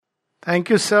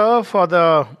Thank you, sir, for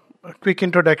the quick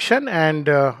introduction and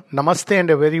namaste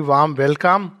and a very warm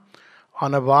welcome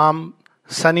on a warm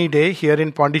sunny day here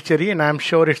in Pondicherry, and I'm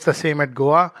sure it's the same at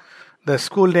Goa. The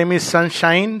school name is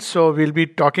Sunshine, so we'll be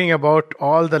talking about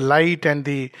all the light and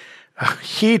the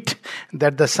heat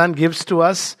that the sun gives to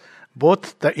us,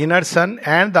 both the inner sun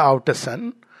and the outer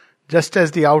sun. Just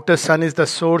as the outer sun is the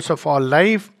source of all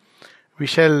life, we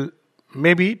shall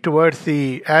maybe towards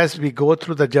the as we go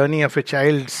through the journey of a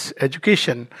child's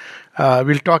education,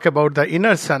 we'll talk about the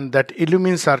inner sun that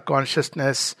illumines our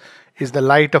consciousness, is the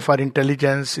light of our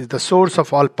intelligence, is the source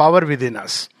of all power within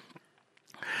us.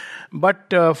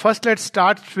 But first, let's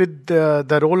start with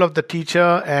the role of the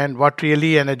teacher and what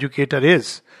really an educator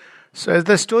is. So, as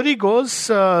the story goes,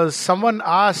 someone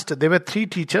asked, there were three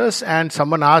teachers, and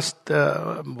someone asked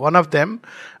one of them,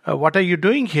 what are you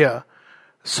doing here?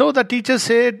 So the teacher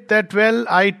said that, well,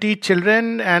 I teach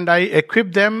children and I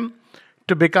equip them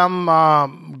to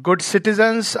become good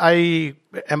citizens. I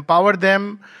empower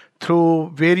them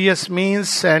through various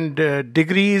means and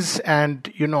degrees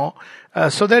and,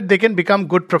 so that they can become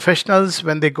good professionals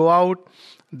when they go out.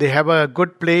 They have a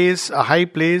good place, a high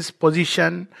place,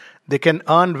 position. They can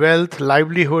earn wealth,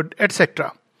 livelihood,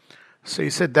 etc. So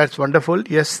he said, that's wonderful.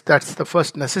 Yes, that's the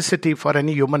first necessity for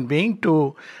any human being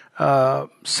to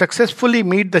successfully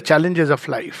meet the challenges of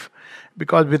life.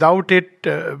 Because without it,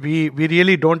 we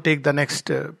really don't take the next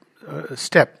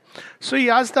step. So he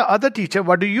asked the other teacher,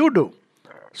 what do you do?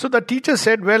 So the teacher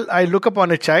said, well, I look upon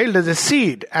a child as a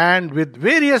seed and with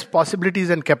various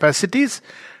possibilities and capacities.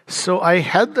 So I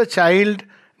help the child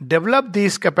develop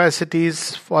these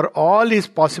capacities for all his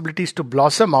possibilities to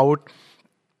blossom out.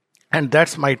 And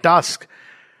that's my task.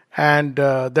 And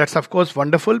that's of course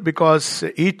wonderful because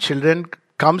each children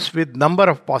comes with number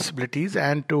of possibilities,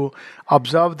 and to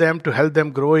observe them, to help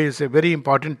them grow is a very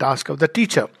important task of the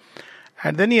teacher.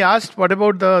 And then he asked,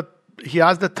 he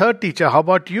asked the third teacher, how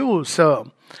about you, sir?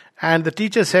 And the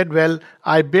teacher said, well,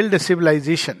 I build a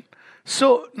civilization.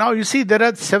 So now you see there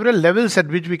are several levels at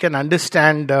which we can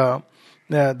understand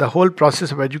the whole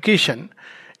process of education.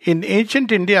 In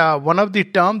ancient India, one of the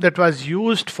terms that was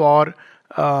used for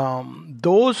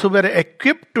those who were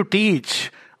equipped to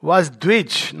teach was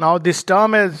Dvij. Now this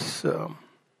term is...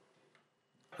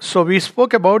 so we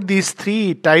spoke about these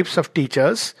three types of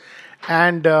teachers.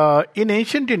 And in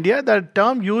ancient India, the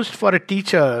term used for a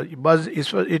teacher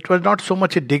it was not so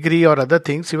much a degree or other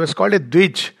things. It was called a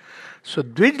Dvij. So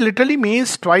Dvij literally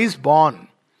means twice born.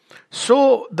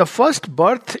 So the first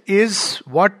birth is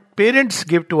what parents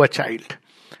give to a child.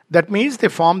 That means they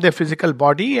form their physical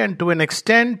body, and to an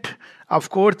extent, of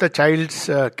course, the child's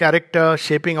character,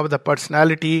 shaping of the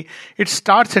personality, it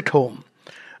starts at home.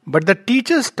 But the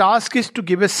teacher's task is to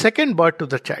give a second birth to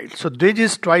the child. So Dvij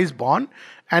is twice born,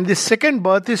 and the second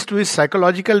birth is to his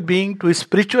psychological being, to his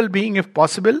spiritual being if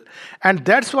possible, and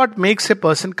that's what makes a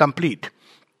person complete.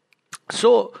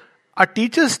 So a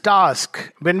teacher's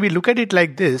task, when we look at it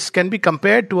like this, can be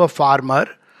compared to a farmer.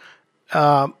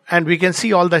 And we can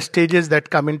see all the stages that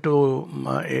come into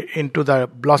the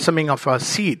blossoming of a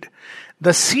seed.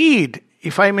 The seed,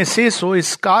 if I may say so,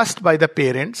 is cast by the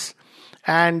parents.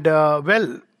 And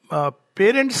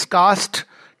parents cast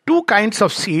two kinds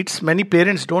of seeds. Many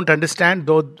parents don't understand,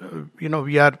 though,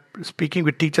 we are speaking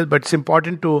with teachers, but it's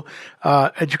important to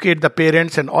educate the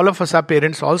parents, and all of us are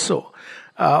parents also.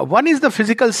 One is the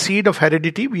physical seed of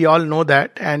heredity. We all know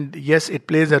that. And yes, it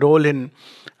plays a role in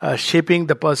shaping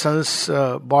the person's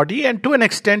body, and to an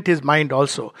extent his mind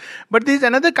also. But there is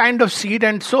another kind of seed,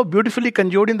 and so beautifully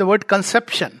conjured in the word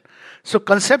conception. So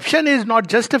conception is not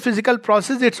just a physical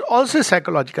process, it's also a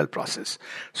psychological process.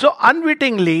 So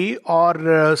unwittingly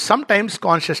or sometimes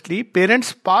consciously,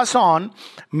 parents pass on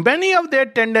many of their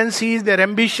tendencies, their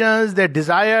ambitions, their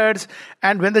desires,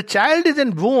 and when the child is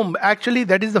in womb, actually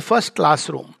that is the first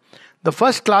classroom. The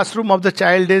first classroom of the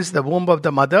child is the womb of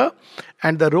the mother,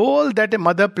 and the role that a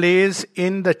mother plays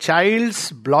in the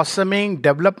child's blossoming,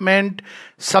 development,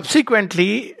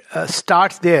 subsequently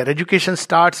starts there. Education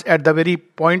starts at the very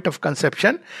point of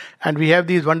conception, and we have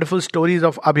these wonderful stories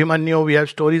of Abhimanyu, we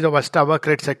have stories of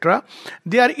Astavakra, etc.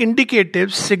 They are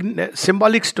indicative,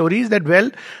 symbolic stories that,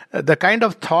 the kind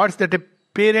of thoughts that a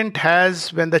parent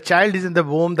has when the child is in the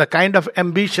womb, the kind of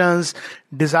ambitions,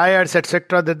 desires,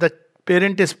 etc. that the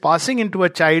parent is passing into a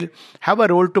child have a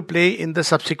role to play in the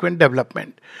subsequent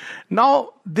development.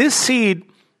 Now, this seed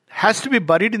has to be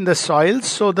buried in the soil.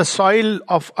 So the soil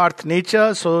of earth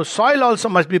nature, so soil also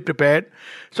must be prepared.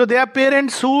 So there are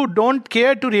parents who don't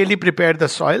care to really prepare the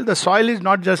soil. The soil is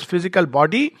not just physical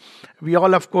body. We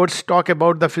all, of course, talk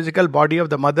about the physical body of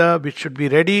the mother, which should be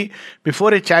ready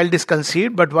before a child is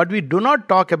conceived. But what we do not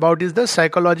talk about is the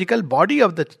psychological body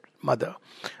of the mother.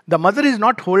 The mother is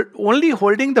not only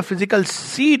holding the physical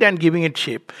seed and giving it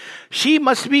shape. She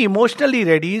must be emotionally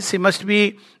ready. She must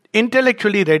be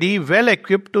intellectually ready, well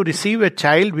equipped to receive a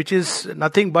child, which is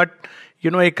nothing but,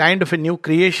 a kind of a new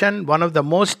creation. One of the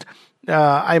most,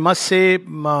 I must say,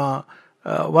 one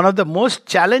of the most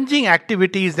challenging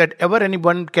activities that ever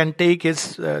anyone can take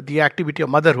is the activity of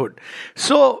motherhood.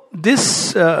 So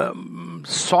this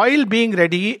soil being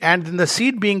ready and then the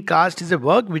seed being cast is a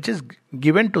work which is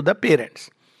given to the parents.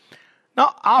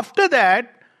 Now after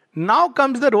that, now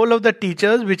comes the role of the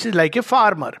teachers, which is like a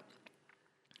farmer.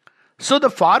 So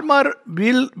the farmer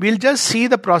will just see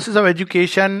the process of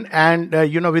education and,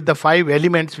 with the 5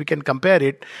 elements we can compare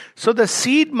it. So the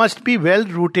seed must be well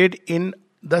rooted in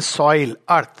the soil,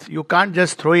 earth. You can't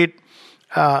just throw it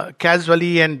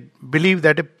casually and believe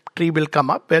that a tree will come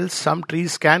up. Well, some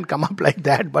trees can come up like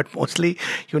that, but mostly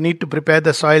you need to prepare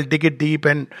the soil, dig it deep.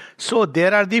 And so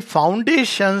there are the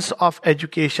foundations of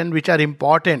education which are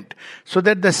important so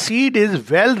that the seed is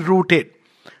well rooted.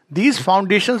 These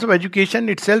foundations of education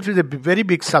itself is a very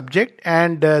big subject,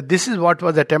 and this is what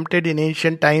was attempted in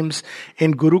ancient times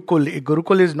in Gurukul.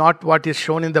 Gurukul is not what is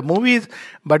shown in the movies,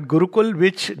 but Gurukul,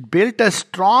 which built a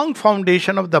strong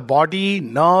foundation of the body,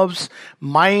 nerves,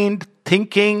 mind,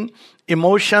 thinking,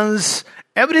 emotions,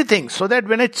 everything, so that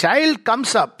when a child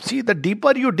comes up, see, the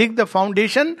deeper you dig the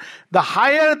foundation, the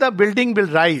higher the building will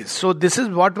rise. So this is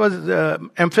what was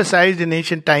emphasized in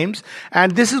ancient times,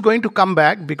 and this is going to come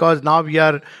back because now we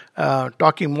are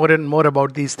talking more and more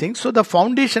about these things. So the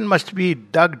foundation must be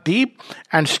dug deep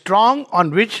and strong,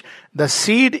 on which the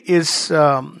seed is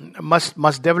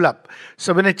must develop.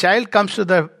 So when a child comes to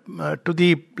the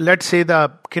let's say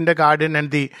the kindergarten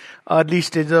and the early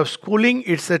stages of schooling,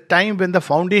 it's a time when the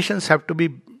foundations have to be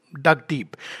dug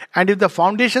deep. And if the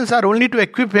foundations are only to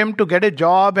equip him to get a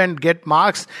job and get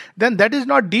marks, then that is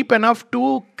not deep enough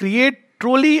to create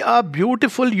truly a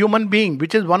beautiful human being,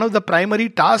 which is one of the primary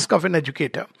tasks of an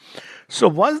educator. So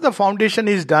once the foundation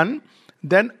is done,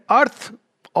 then earth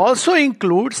also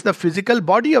includes the physical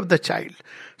body of the child.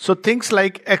 So things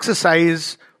like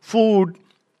exercise, food,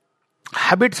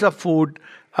 habits of food,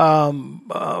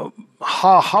 how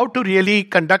to really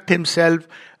conduct himself,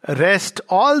 rest,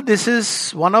 all this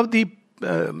is one of the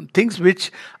things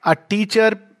which a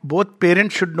teacher, both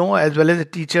parents should know as well as a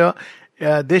teacher.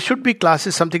 There should be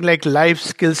classes, something like life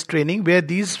skills training, where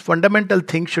these fundamental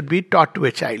things should be taught to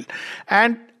a child.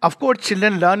 And of course,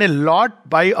 children learn a lot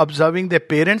by observing their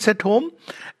parents at home.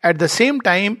 At the same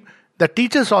time, the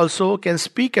teachers also can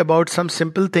speak about some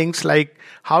simple things like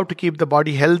how to keep the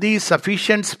body healthy,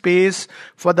 sufficient space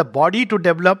for the body to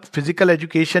develop. Physical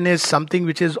education is something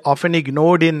which is often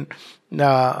ignored in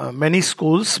many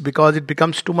schools because it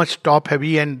becomes too much top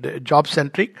heavy and job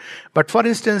centric. But for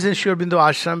instance, in Sri Aurobindo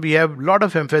Ashram, we have a lot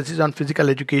of emphasis on physical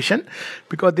education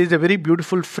because there is a very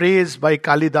beautiful phrase by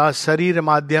Kalidas, Sarira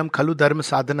Madhyam Khalu Dharma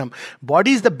Sadhanam.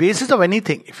 Body is the basis of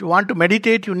anything. If you want to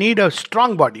meditate, you need a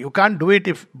strong body. You can't do it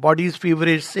if body is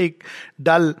feverish, sick,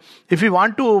 dull. If you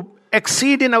want to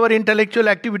exceed in our intellectual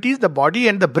activities, the body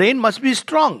and the brain must be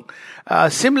strong.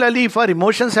 Similarly, if our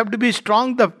emotions have to be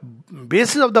strong, the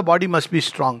basis of the body must be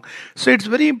strong. So it's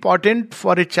very important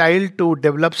for a child to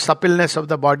develop suppleness of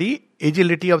the body,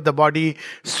 agility of the body,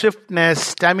 swiftness,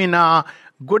 stamina,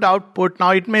 good output.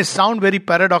 Now it may sound very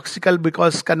paradoxical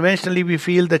because conventionally we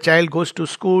feel the child goes to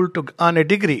school to earn a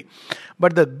degree.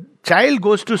 But the child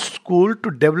goes to school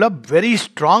to develop very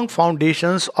strong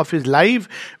foundations of his life,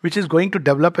 which is going to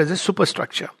develop as a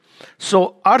superstructure.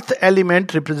 So earth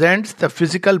element represents the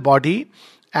physical body,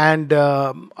 and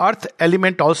earth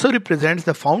element also represents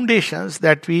the foundations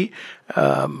that we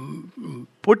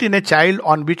put in a child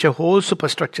on which a whole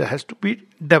superstructure has to be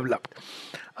developed.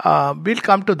 We'll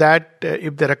come to that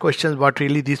if there are questions what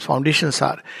really these foundations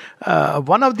are.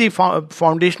 One of the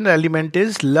foundational element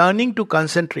is learning to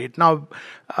concentrate. Now,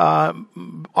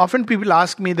 often people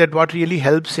ask me that what really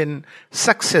helps in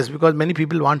success, because many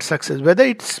people want success, whether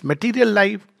it's material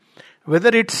life, whether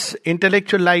it's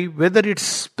intellectual life, whether it's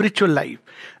spiritual life.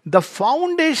 The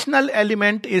foundational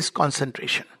element is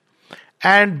concentration.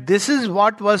 And this is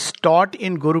what was taught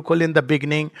in Gurukul in the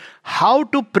beginning, how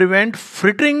to prevent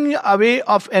frittering away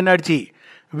of energy,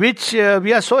 which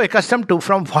we are so accustomed to,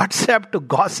 from WhatsApp to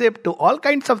gossip to all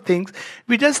kinds of things.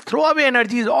 We just throw away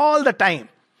energies all the time.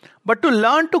 But to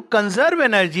learn to conserve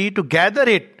energy, to gather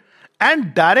it,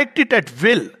 and direct it at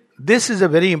will. This is a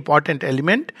very important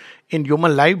element in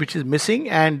human life which is missing,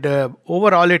 and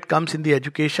overall it comes in the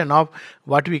education of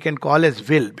what we can call as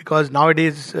will, because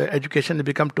nowadays education has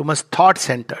become too much thought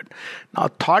centered. Now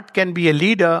thought can be a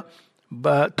leader,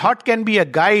 thought can be a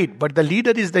guide, but the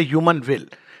leader is the human will.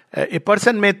 A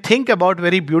person may think about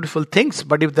very beautiful things,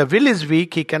 but if the will is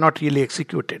weak, he cannot really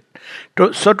execute it.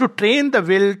 So to train the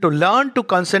will, to learn to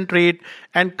concentrate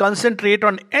and concentrate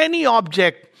on any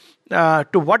object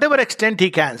to whatever extent he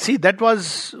can. See, that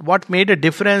was what made a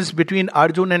difference between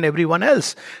Arjun and everyone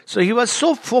else. So he was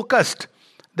so focused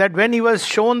that when he was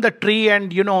shown the tree and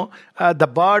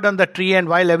the bird on the tree, and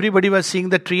while everybody was seeing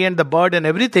the tree and the bird and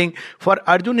everything, for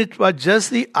Arjun it was just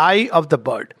the eye of the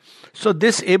bird. So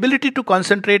this ability to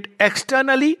concentrate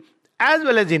externally as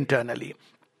well as internally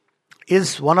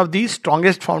is one of the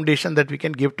strongest foundation that we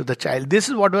can give to the child. This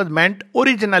is what was meant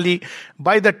originally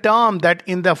by the term that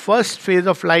in the first phase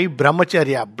of life,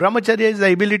 brahmacharya. Brahmacharya is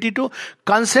the ability to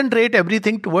concentrate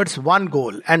everything towards one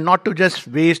goal and not to just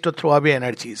waste or throw away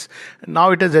energies.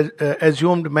 Now it has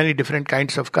assumed many different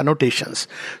kinds of connotations.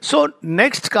 So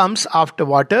next comes after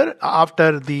water,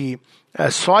 after the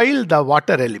soil, the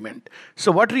water element.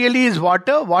 So what really is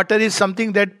water? Water is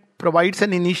something that provides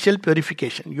an initial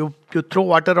purification. You throw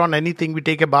water on anything, we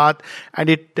take a bath, and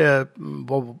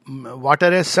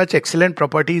water has such excellent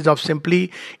properties of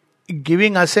simply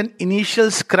giving us an initial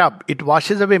scrub. It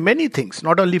washes away many things,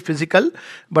 not only physical,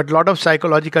 but a lot of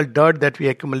psychological dirt that we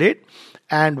accumulate.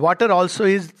 And water also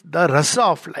is the rasa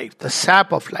of life, the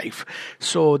sap of life.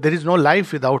 So there is no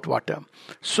life without water.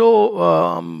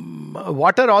 So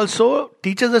water also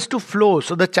teaches us to flow.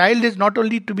 So the child is not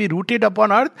only to be rooted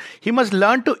upon earth, he must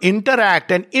learn to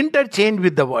interact and interchange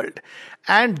with the world.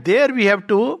 And there we have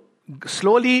to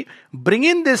slowly bring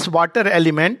in this water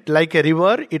element like a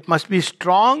river. It must be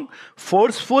strong,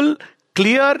 forceful,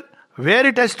 clear, where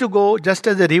it has to go, just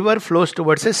as a river flows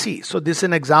towards a sea. So this is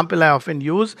an example I often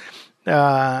use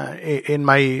in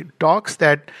my talks,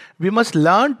 that we must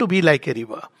learn to be like a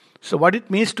river. So what it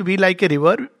means to be like a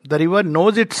river, the river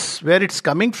knows where it's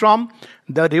coming from,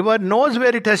 the river knows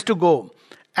where it has to go,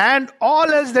 and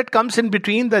all else that comes in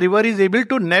between, the river is able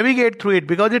to navigate through it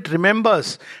because it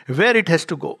remembers where it has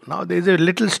to go. Now there is a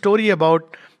little story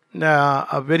about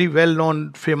a very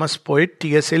well-known famous poet,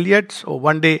 T.S. Eliot. So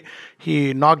one day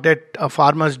he knocked at a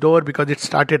farmer's door because it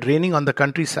started raining on the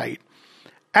countryside.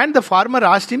 And the farmer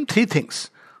asked him three things.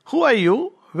 Who are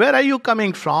you? Where are you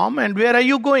coming from? And where are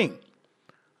you going?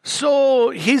 So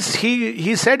he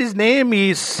said his name.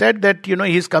 He said that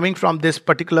he's coming from this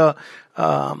particular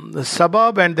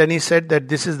suburb, and then he said that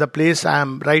this is the place I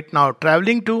am right now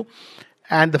traveling to.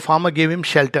 And the farmer gave him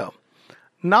shelter.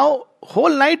 Now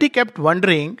whole night he kept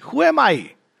wondering, who am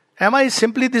I? Am I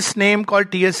simply this name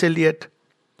called T.S. Eliot?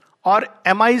 Or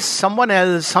am I someone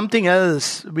else, something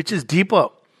else which is deeper?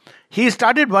 He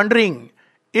started wondering,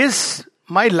 is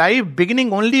my life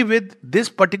beginning only with this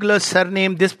particular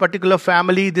surname, this particular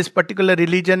family, this particular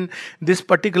religion, this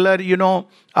particular,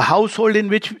 a household in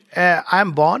which I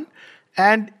am born?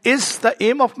 And is the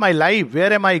aim of my life,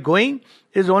 where am I going,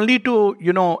 is only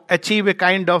to, achieve a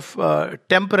kind of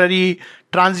temporary,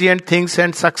 transient things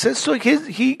and success? So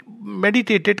he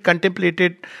meditated,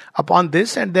 contemplated upon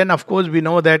this, and then of course we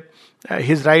know that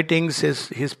his writings,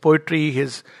 his poetry,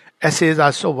 his essays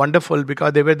are so wonderful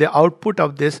because they were the output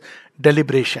of this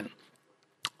deliberation.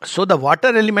 So the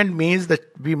water element means that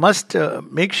we must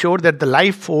make sure that the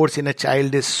life force in a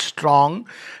child is strong.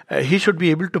 He should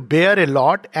be able to bear a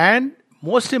lot, and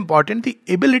most important, the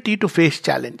ability to face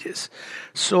challenges.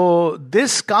 So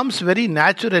this comes very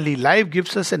naturally. Life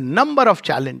gives us a number of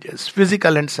challenges,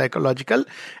 physical and psychological,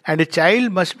 and a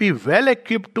child must be well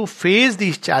equipped to face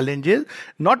these challenges.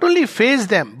 Not only face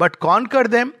them, but conquer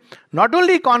them. Not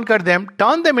only conquer them,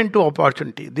 turn them into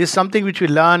opportunity. This is something which we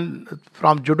learn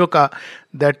from judoka,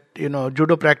 that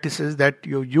judo practices that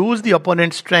you use the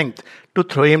opponent's strength to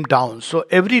throw him down. So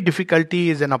every difficulty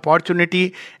is an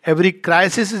opportunity, every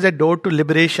crisis is a door to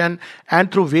liberation,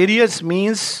 and through various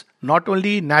means, not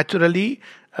only naturally,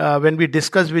 when we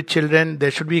discuss with children,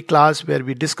 there should be a class where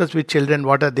we discuss with children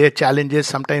what are their challenges,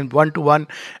 sometimes one-to-one,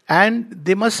 and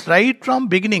they must right from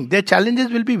beginning. Their challenges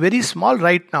will be very small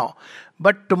right now,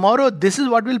 but tomorrow this is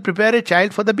what will prepare a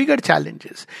child for the bigger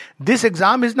challenges. This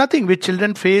exam is nothing which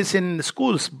children face in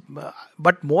schools.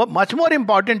 But much more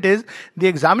important is the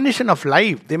examination of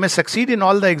life. They may succeed in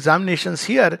all the examinations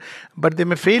here, but they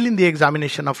may fail in the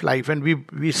examination of life. And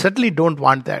we certainly don't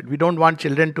want that. We don't want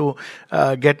children to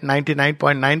get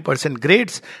 99.9%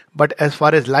 grades. But as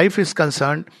far as life is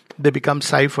concerned, they become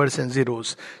ciphers and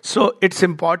zeros. So it's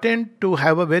important to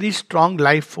have a very strong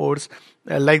life force,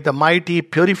 like the mighty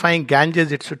purifying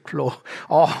Ganges it should flow,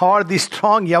 or the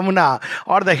strong Yamuna,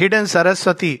 or the hidden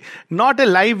Saraswati. Not a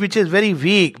life which is very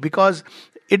weak, because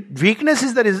weakness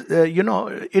is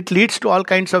it leads to all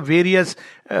kinds of various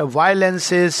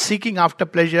violences, seeking after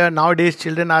pleasure. Nowadays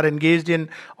children are engaged in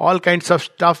all kinds of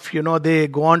stuff, they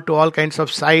go on to all kinds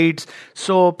of sites.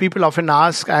 So people often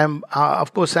ask,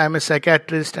 of course I am a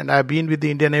psychiatrist, and I have been with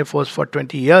the Indian Air Force for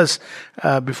 20 years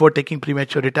before taking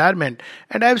premature retirement,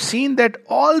 and I have seen that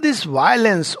all this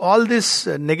violence, all this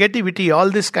negativity, all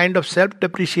this kind of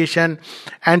self-depreciation,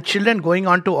 and children going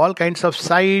on to all kinds of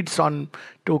sites,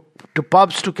 to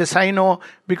pubs, to casino,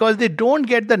 because they don't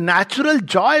get the natural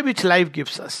joy which life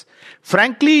gives us.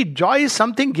 Frankly, joy is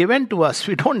something given to us.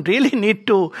 We don't really need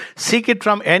to seek it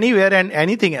from anywhere and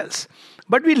anything else.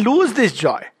 But we lose this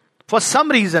joy. For some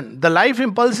reason, the life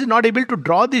impulse is not able to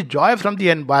draw this joy from the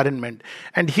environment.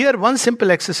 And here, one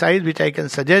simple exercise which I can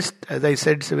suggest, as I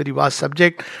said, it's a very vast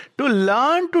subject, to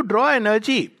learn to draw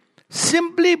energy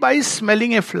simply by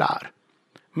smelling a flower.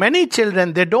 Many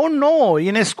children, they don't know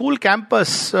in a school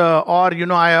campus,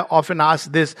 I often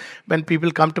ask this when people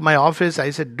come to my office. I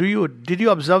said, did you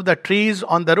observe the trees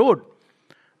on the road?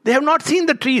 They have not seen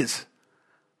the trees.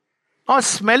 Or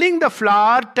smelling the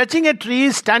flower, touching a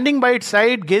tree, standing by its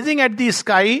side, gazing at the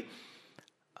sky.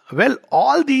 Well,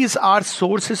 all these are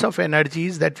sources of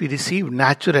energies that we receive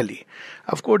naturally.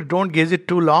 Of course, don't gaze it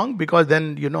too long, because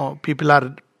then,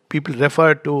 people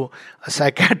refer to a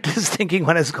psychiatrist thinking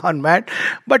one has gone mad.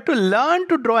 But to learn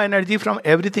to draw energy from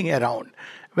everything around.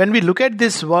 When we look at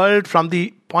this world from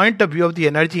the point of view of the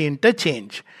energy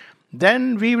interchange,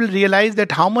 then we will realize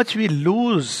that how much we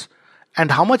lose and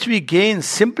how much we gain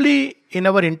simply in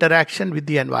our interaction with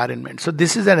the environment. So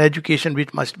this is an education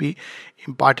which must be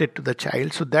imparted to the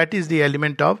child. So that is the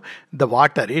element of the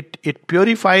water. It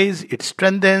purifies, it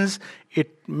strengthens,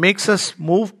 it makes us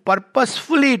move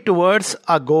purposefully towards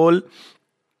a goal,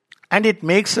 and it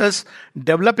makes us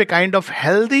develop a kind of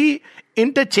healthy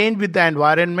interchange with the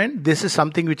environment. This is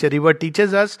something which a river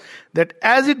teaches us, that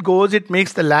as it goes, it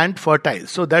makes the land fertile.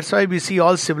 So that's why we see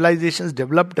all civilizations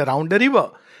developed around a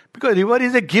river, because river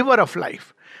is a giver of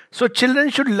life. So children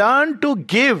should learn to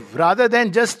give rather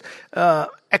than just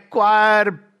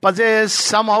acquire, possess,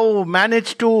 somehow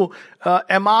manage to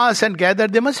amass and gather.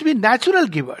 They must be natural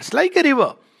givers, like a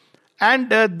river. And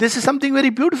this is something very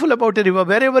beautiful about a river.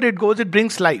 Wherever it goes, it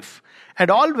brings life.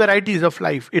 And all varieties of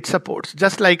life it supports.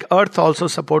 Just like earth also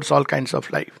supports all kinds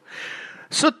of life.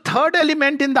 So third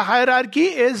element in the hierarchy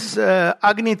is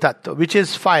Agni Tattva, which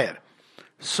is fire.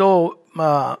 So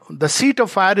the seat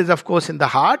of fire is of course in the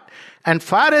heart. And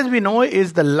fire, as we know,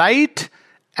 is the light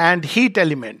and heat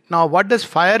element. Now what does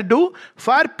fire do?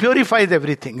 Fire purifies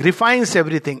everything, refines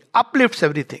everything, uplifts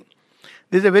everything.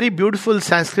 There's a very beautiful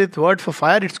Sanskrit word for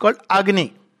fire. It's called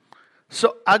Agni.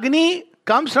 So Agni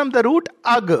comes from the root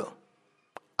Ag.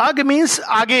 Ag means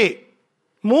Age.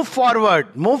 Move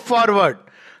forward, move forward.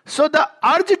 So the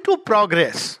urge to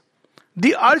progress,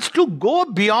 the urge to go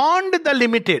beyond the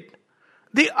limited,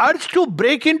 the urge to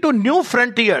break into new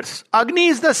frontiers. Agni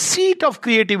is the seat of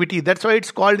creativity. That's why it's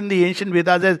called in the ancient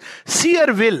Vedas as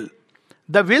seer will.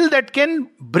 The will that can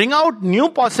bring out new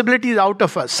possibilities out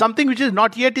of us. Something which is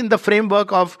not yet in the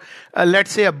framework of,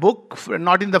 let's say, a book,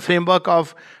 not in the framework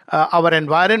of our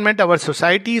environment, our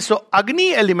society. So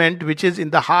Agni element, which is in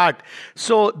the heart.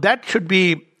 So that should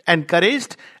be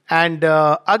encouraged. And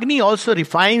Agni also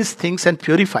refines things and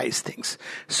purifies things.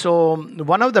 So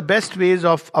one of the best ways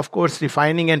of course,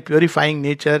 refining and purifying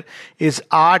nature is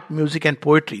art, music and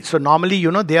poetry. So normally,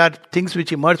 they are things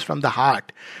which emerge from the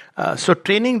heart. So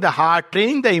training the heart,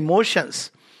 training the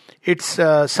emotions. It's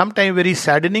sometimes very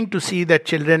saddening to see that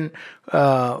children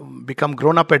become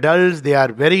grown-up adults. They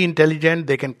are very intelligent.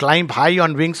 They can climb high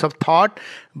on wings of thought.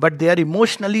 But they are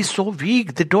emotionally so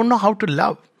weak. They don't know how to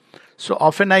love. So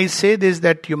often I say this,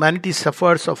 that humanity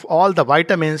suffers of all the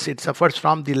vitamins. It suffers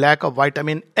from the lack of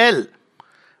vitamin L,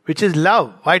 which is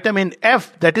love. Vitamin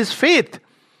F, that is faith.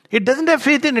 It doesn't have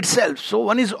faith in itself. So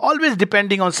one is always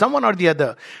depending on someone or the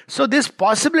other. So this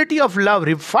possibility of love,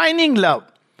 refining love,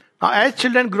 Now, as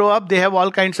children grow up, they have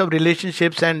all kinds of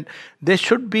relationships, and there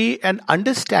should be an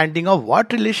understanding of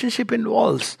what relationship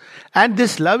involves. And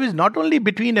this love is not only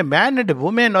between a man and a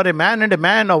woman, or a man and a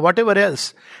man, or whatever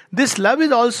else. This love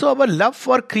is also our love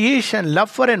for creation, love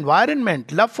for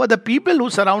environment, love for the people who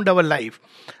surround our life,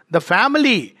 the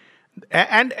family,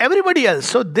 and everybody else.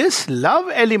 So this love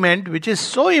element, which is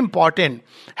so important,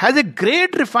 has a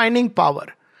great refining power.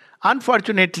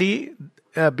 Unfortunately,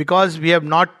 because we have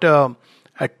not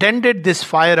tended this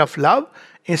fire of love,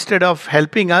 instead of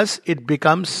helping us, it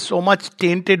becomes so much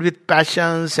tainted with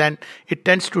passions, and it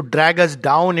tends to drag us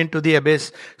down into the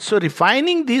abyss. So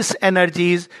refining these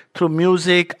energies through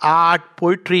music, art,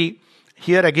 poetry.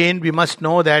 Here again, we must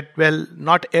know that, well,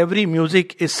 not every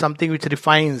music is something which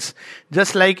refines.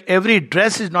 Just like every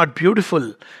dress is not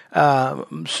beautiful.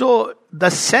 So the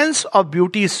sense of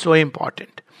beauty is so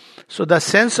important. So the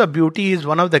sense of beauty is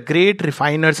one of the great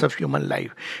refiners of human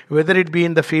life. Whether it be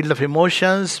in the field of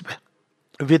emotions,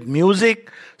 with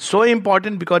music, so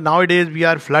important, because nowadays we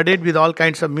are flooded with all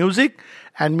kinds of music,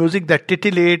 and music that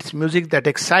titillates, music that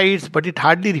excites, but it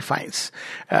hardly refines.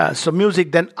 So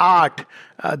music, then art,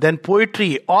 then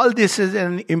poetry, all this is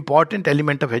an important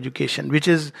element of education, which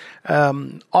is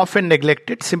often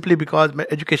neglected simply because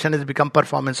education has become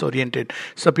performance oriented.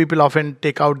 So people often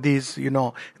take out these,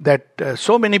 that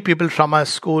so many people from our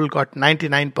school got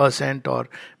 99% or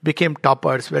became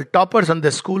toppers. Well, toppers on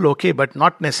the school, okay, but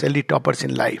not necessarily toppers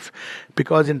in life.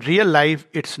 Because in real life,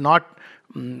 it's not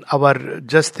our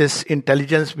just this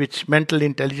intelligence, which mental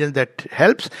intelligence that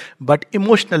helps, but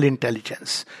emotional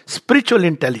intelligence, spiritual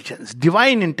intelligence,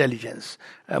 divine intelligence,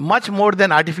 much more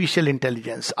than artificial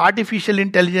intelligence. Artificial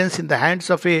intelligence in the hands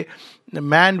of a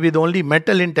man with only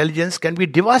mental intelligence can be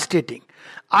devastating.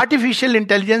 Artificial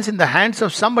intelligence in the hands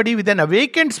of somebody with an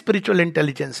awakened spiritual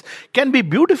intelligence can be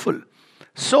beautiful.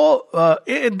 So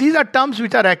these are terms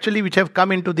which have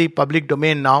come into the public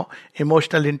domain now.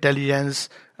 Emotional intelligence,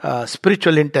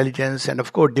 spiritual intelligence, and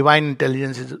of course divine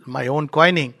intelligence is my own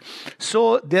coining.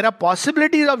 So there are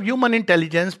possibilities of human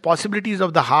intelligence, possibilities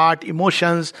of the heart,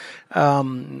 emotions,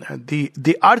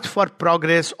 the urge for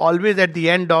progress. Always at the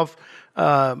end of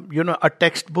a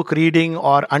textbook reading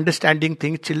or understanding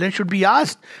things, children should be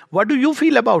asked, what do you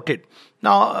feel about it?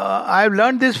 Now I've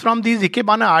learned this from these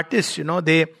Ikebana artists.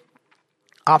 They,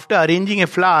 after arranging a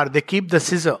flower, they keep the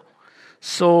scissor.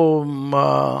 So,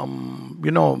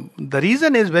 the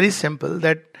reason is very simple,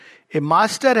 that a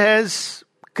master has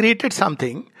created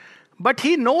something, but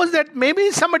he knows that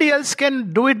maybe somebody else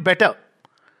can do it better.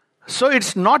 So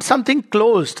it's not something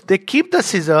closed. They keep the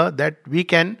scissor that we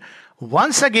can,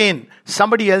 once again,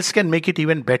 somebody else can make it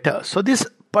even better. So this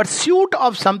pursuit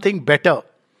of something better,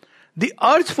 the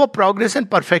urge for progress and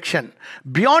perfection,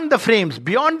 beyond the frames,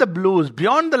 beyond the blues,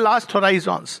 beyond the last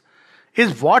horizons,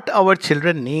 is what our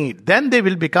children need. Then they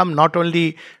will become not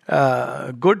only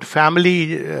good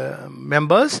family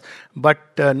members, but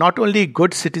not only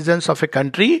good citizens of a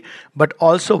country, but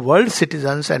also world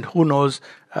citizens. And who knows,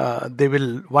 they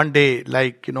will one day,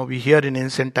 we hear in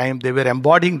ancient time, they were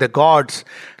embodying the gods.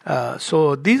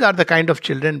 So these are the kind of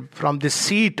children from the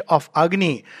seat of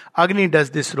Agni. Agni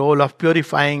does this role of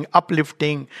purifying,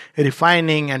 uplifting,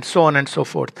 refining, and so on and so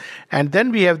forth. And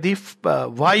then we have the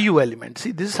Vayu element.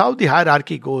 See, this is how the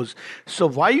hierarchy goes. So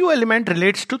Vayu element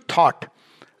relates to thought.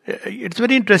 It's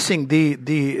very interesting. The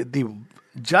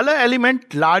Jala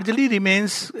element largely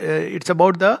remains, it's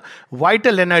about the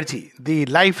vital energy, the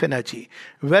life energy.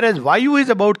 Whereas Vayu is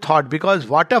about thought, because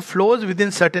water flows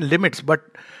within certain limits, but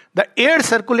the air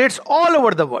circulates all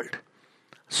over the world.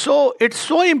 So it's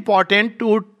so important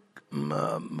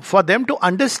for them to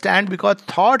understand, because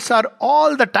thoughts are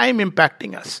all the time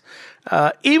impacting us.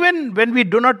 Even when we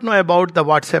do not know about the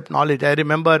WhatsApp knowledge. I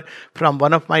remember from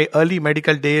one of my early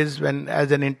medical days, when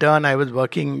as an intern I was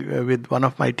working with one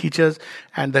of my teachers,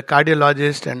 and the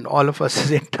cardiologist and all of us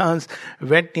as interns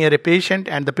went near a patient,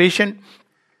 and the patient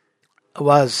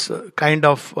was kind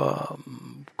of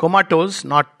comatose,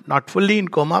 not fully in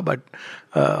coma, but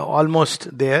almost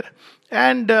there.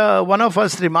 And one of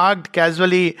us remarked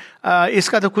casually,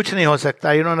 iska to kuch nahi ho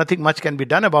sakta, nothing much can be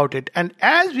done about it. And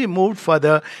as we moved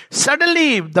further,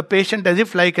 suddenly the patient, as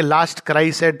if like a last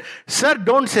cry, said, "Sir,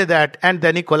 don't say that." And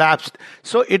then he collapsed.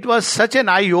 So it was such an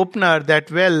eye-opener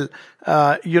that,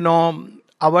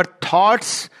 our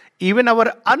thoughts, even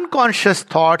our unconscious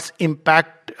thoughts,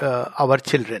 impact our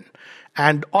children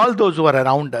and all those who are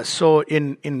around us. So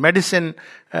in medicine,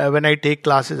 when I take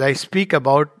classes, I speak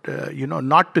about,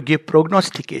 not to give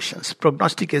prognostications.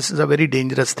 Prognostications are very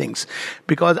dangerous things,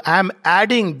 because I am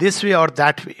adding this way or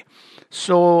that way.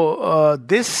 So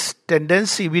this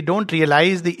tendency, we don't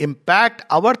realize the impact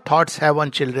our thoughts have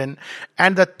on children,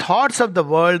 and the thoughts of the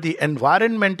world, the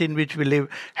environment in which we live,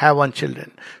 have on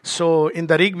children. So in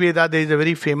the Rig Veda, there is a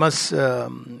very famous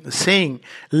saying,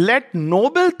 let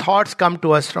noble thoughts come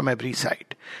to us from every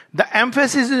side. The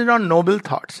emphasis is on noble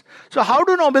thoughts. So how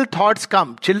do noble thoughts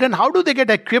come? Children, how do they get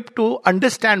equipped to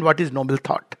understand what is noble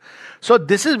thought? So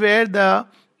this is where the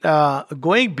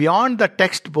going beyond the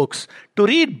textbooks to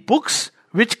read books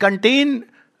which contain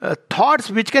thoughts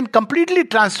which can completely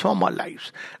transform our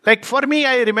lives. Like for me,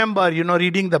 I remember,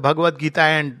 reading the Bhagavad Gita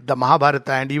and the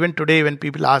Mahabharata, and even today when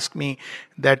people ask me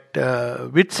that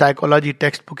which psychology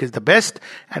textbook is the best,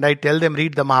 and I tell them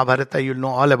read the Mahabharata, you'll know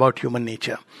all about human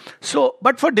nature. So,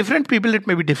 but for different people it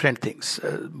may be different things.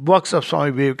 Works of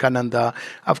Swami Vivekananda,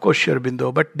 of course Sri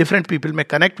Aurobindo, but different people may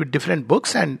connect with different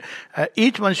books, and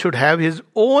each one should have his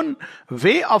own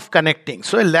way of connecting.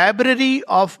 So a library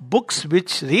of books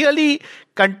which really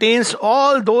contains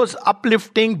all those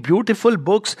uplifting, beautiful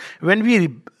books, when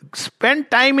we spend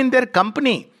time in their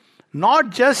company,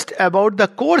 not just about the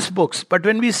course books, but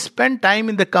when we spend time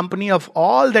in the company of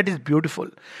all that is beautiful,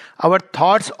 our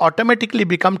thoughts automatically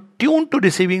become tuned to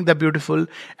receiving the beautiful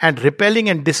and repelling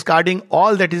and discarding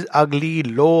all that is ugly,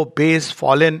 low, base,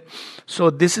 fallen. So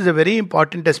this is a very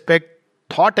important aspect.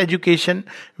 Thought education,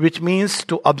 which means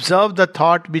to observe the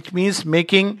thought, which means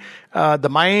making the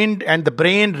mind and the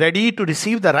brain ready to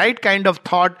receive the right kind of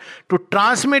thought, to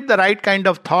transmit the right kind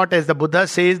of thought, as the Buddha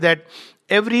says that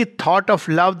every thought of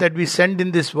love that we send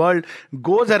in this world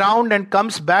goes around and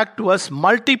comes back to us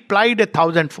multiplied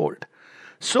 1,000-fold.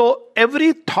 So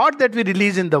every thought that we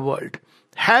release in the world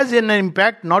has an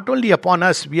impact not only upon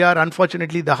us, we are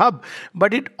unfortunately the hub,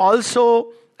 but it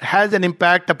also has an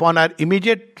impact upon our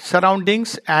immediate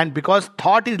surroundings. And because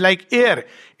thought is like air,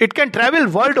 it can travel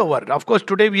world over. Of course,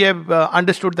 today we have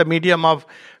understood the medium of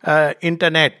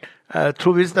internet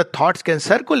through which the thoughts can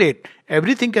circulate.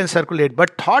 Everything can circulate,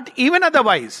 but thought even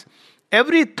otherwise,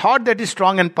 every thought that is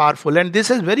strong and powerful, and this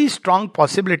has very strong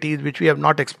possibilities which we have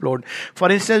not explored.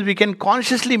 For instance, we can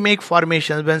consciously make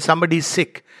formations when somebody is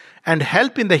sick and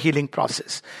help in the healing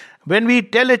process. When we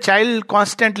tell a child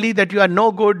constantly that you are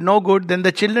no good, then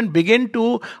the children begin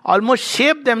to almost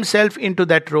shape themselves into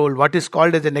that role, what is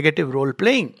called as a negative role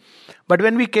playing. But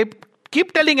when we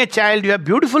keep telling a child you have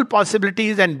beautiful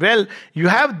possibilities and you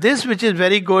have this which is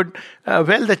very good,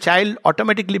 the child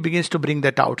automatically begins to bring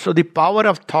that out. So the power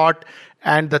of thought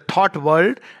and the thought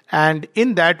world, and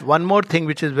in that one more thing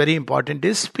which is very important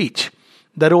is speech,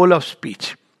 the role of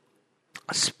speech.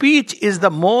 Speech is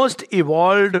the most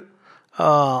evolved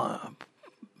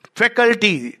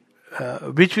faculty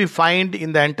which we find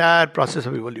in the entire process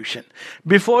of evolution.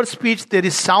 Before speech there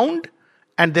is sound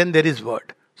and then there is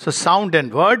word. So sound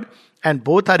and word, and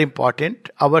both are important.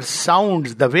 Our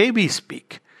sounds, the way we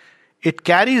speak, it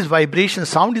carries vibration.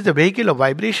 Sound is a vehicle of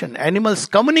vibration. Animals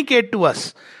communicate to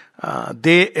us.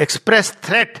 They express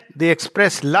threat, they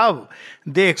express love,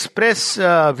 they express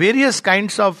various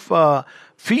kinds of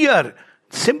fear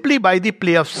simply by the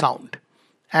play of sound.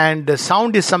 And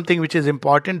sound is something which is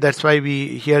important. That's why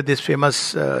we hear this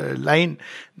famous line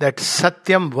that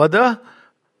Satyam Vada,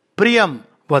 Priyam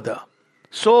Vada.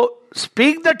 So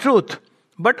speak the truth,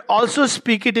 but also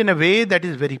speak it in a way that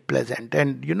is very pleasant.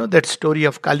 And you know that story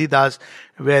of Kalidas,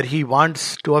 where he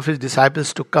wants two of his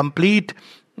disciples to complete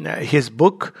his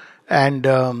book. And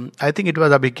I think it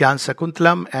was Abhigyan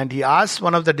Sakuntalam, and he asked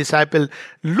one of the disciples,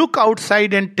 look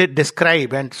outside and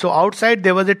describe. And so outside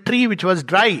there was a tree which was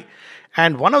dry.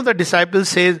 And one of the disciples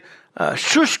says,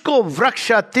 Shushko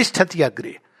Vraksha Tisthati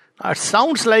Agre. It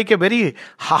sounds like a very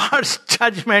harsh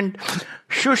judgment.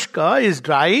 Shushka is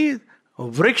dry,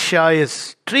 Vriksha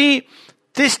is tree,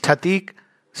 Tisthati,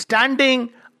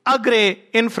 standing, Agre,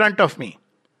 in front of me.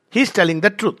 He's telling the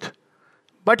truth.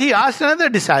 But he asked another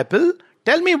disciple,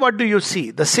 tell me what do you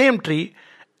see? The same tree.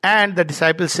 And the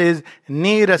disciple says,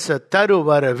 Nirasa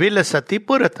Taruvar Vilasati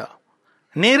Purata.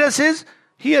 Niras is,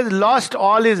 he has lost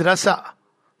all his rasa.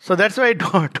 So that's why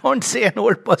don't say an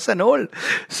old person old.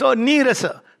 So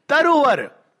nirasa, taruvar.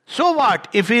 So what?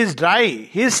 If he is dry,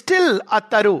 he is still a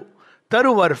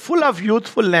taruvar, full of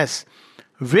youthfulness.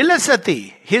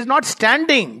 Vilasati, he is not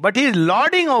standing, but he is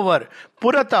lording over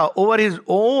purata, over his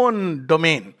own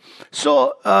domain.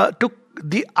 So to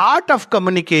the art of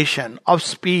communication, of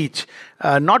speech,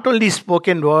 not only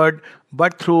spoken word,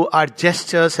 but through our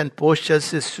gestures and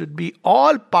postures, this should be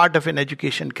all part of an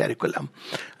education curriculum.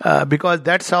 Because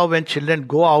that's how when children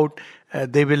go out,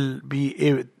 they will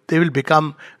they will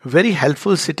become very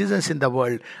helpful citizens in the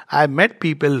world. I've met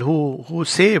people who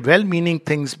say well-meaning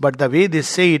things, but the way they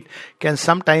say it can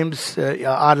sometimes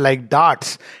are like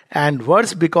darts. And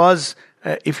worse, because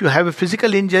if you have a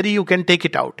physical injury, you can take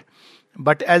it out.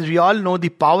 But as we all know, the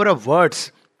power of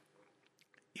words,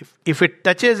 if it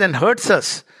touches and hurts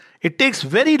us, it takes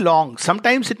very long.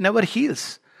 Sometimes it never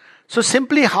heals. So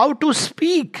simply how to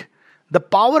speak, the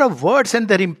power of words and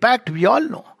their impact, we all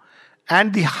know.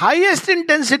 And the highest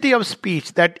intensity of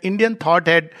speech that Indian thought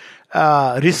had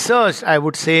researched, I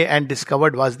would say, and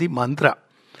discovered was the mantra.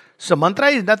 So mantra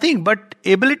is nothing but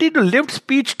ability to lift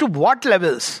speech to what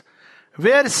levels?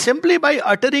 Where simply by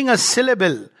uttering a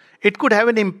syllable, it could have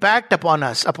an impact upon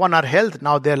us, upon our health.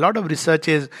 Now, there are a lot of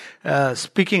researches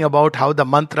speaking about how the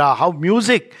mantra, how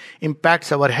music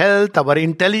impacts our health, our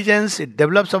intelligence. It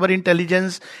develops our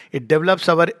intelligence. It develops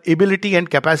our ability and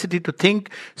capacity to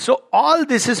think. So, all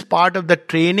this is part of the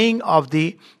training of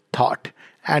the thought.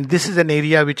 And this is an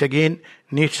area which again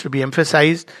needs to be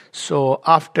emphasized. So,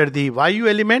 after the Vayu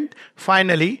element,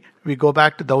 finally, we go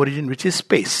back to the origin, which is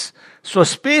space. So,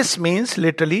 space means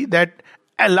literally that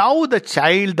allow the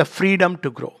child the freedom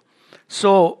to grow.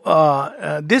 So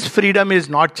this freedom is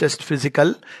not just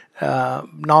physical,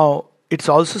 now it's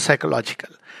also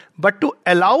psychological. But to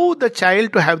allow the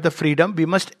child to have the freedom, we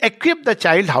must equip the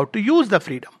child how to use the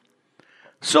freedom.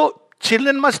 So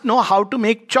children must know how to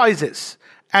make choices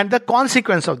and the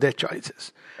consequence of their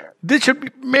choices. This should be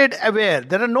made aware.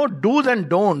 There are no do's and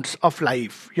don'ts of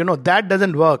life. That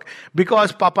doesn't work.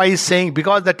 Because Papa is saying,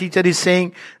 because the teacher is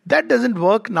saying, that doesn't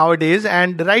work nowadays,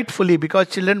 and rightfully, because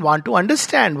children want to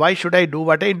understand, why should I do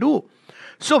what I do?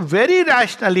 So very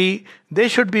rationally, they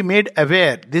should be made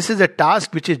aware. This is a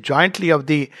task which is jointly of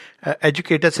the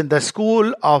educators in the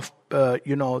school, of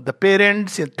the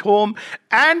parents at home,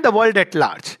 and the world at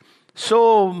large.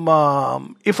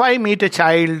 So, if I meet a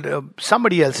child,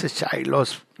 somebody else's child, or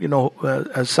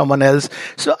someone else,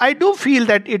 so I do feel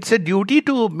that it's a duty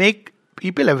to make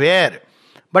people aware.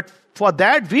 But for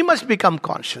that, we must become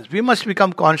conscious. We must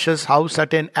become conscious how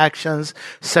certain actions,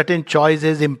 certain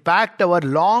choices impact our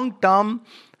long-term,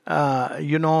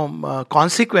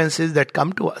 consequences that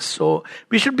come to us. So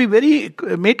we should be very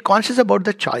made conscious about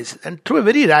the choices, and through a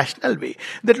very rational way.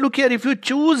 That look here, if you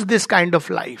choose this kind of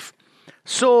life,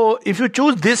 so if you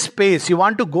choose this space, you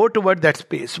want to go toward that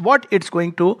space, what it's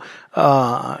going to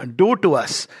do to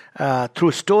us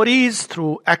through stories,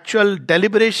 through actual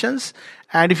deliberations,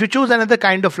 and if you choose another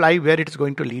kind of life, where it's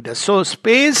going to lead us. So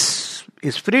space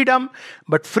is freedom,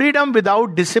 but freedom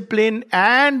without discipline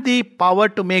and the power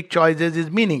to make choices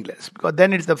is meaningless, because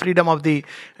then it's the freedom of the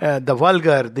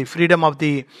vulgar, the freedom of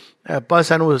the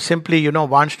person who simply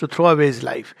wants to throw away his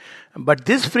life. But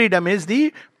this freedom is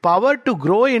the power to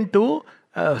grow into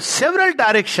several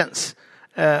directions,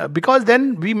 because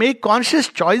then we make conscious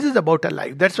choices about our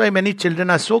life. That's why many children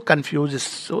are so confused.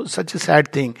 It's such a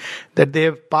sad thing that they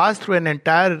have passed through an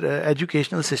entire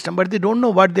educational system, but they don't know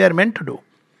what they are meant to do.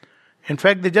 In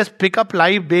fact, they just pick up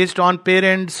life based on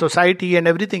parents, society, and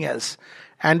everything else.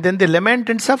 And then they lament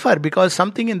and suffer because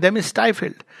something in them is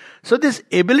stifled. So this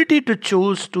ability to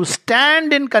choose, to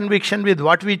stand in conviction with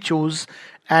what we choose,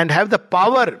 and have the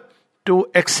power to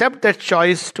accept that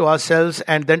choice to ourselves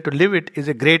and then to live it, is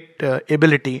a great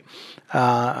ability,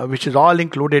 which is all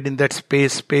included in that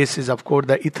space. Space is, of course,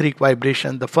 the etheric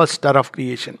vibration, the first star of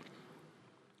creation.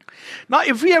 Now,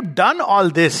 if we have done all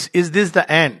this, is this the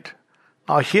end?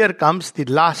 Now, here comes the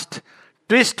last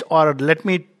twist, or let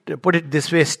me put it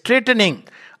this way, straightening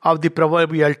of the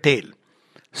proverbial tail.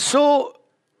 So,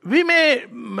 we may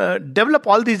develop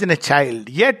all these in a child,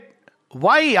 yet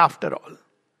why after all?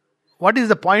 What is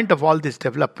the point of all this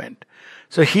development?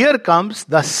 So here comes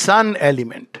the sun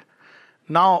element.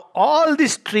 Now all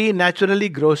this tree naturally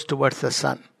grows towards the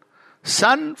sun.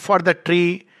 Sun for the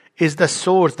tree is the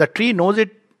source. The tree knows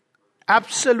it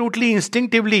absolutely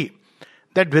instinctively,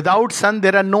 that without sun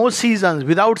there are no seasons.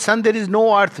 Without sun there is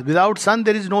no earth. Without sun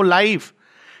there is no life.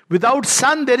 Without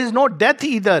sun, there is no death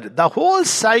either. The whole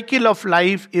cycle of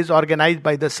life is organized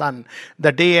by the sun.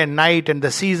 The day and night and the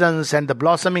seasons and the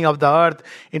blossoming of the earth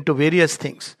into various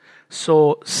things.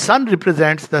 So, sun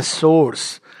represents the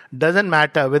source. Doesn't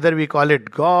matter whether we call it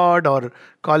God or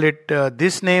call it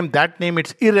this name, that name,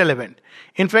 it's irrelevant.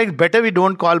 In fact, better we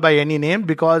don't call by any name,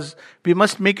 because we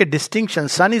must make a distinction.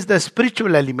 Sun is the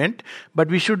spiritual element, but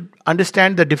we should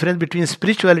understand the difference between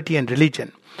spirituality and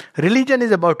religion. Religion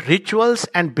is about rituals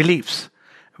and beliefs,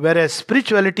 whereas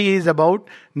spirituality is about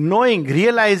knowing,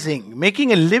 realizing,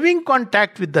 making a living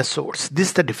contact with the source. This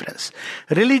is the difference.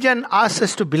 Religion asks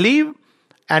us to believe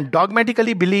and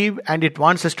dogmatically believe, and it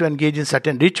wants us to engage in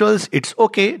certain rituals. It's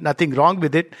okay, nothing wrong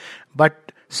with it.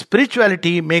 But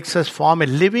Spirituality makes us form a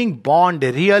living bond,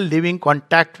 a real living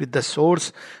contact with the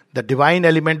source, the divine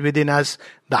element within us,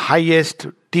 the highest,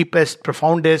 deepest,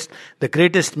 profoundest, the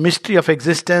greatest mystery of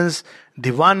existence,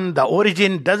 the one, the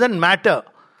origin. Doesn't matter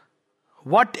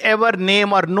whatever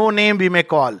name or no name we may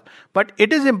call. But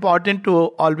it is important to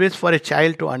always for a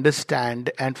child to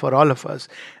understand, and for all of us,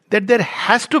 that there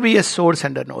has to be a source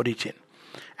and an origin.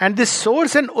 And this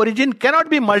source and origin cannot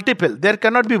be multiple. There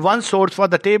cannot be one source for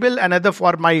the table, another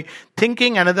for my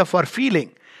thinking, another for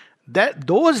feeling.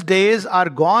 Those days are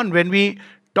gone when we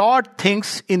taught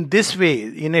things in this way,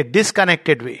 in a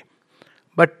disconnected way.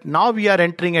 But now we are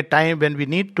entering a time when we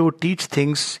need to teach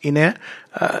things in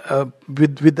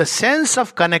with the sense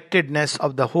of connectedness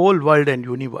of the whole world and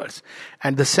universe.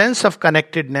 And the sense of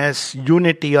connectedness,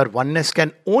 unity or oneness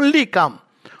can only come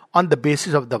on the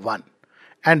basis of the one.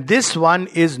 And this one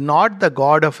is not the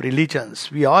God of religions.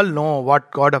 We all know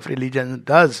what God of religion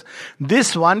does.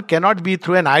 This one cannot be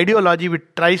through an ideology which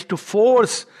tries to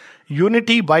force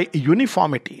unity by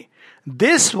uniformity.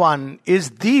 This one is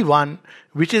the one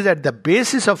which is at the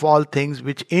basis of all things,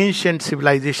 which ancient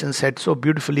civilizations said so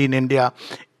beautifully in India.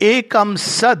 Ekam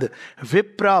sad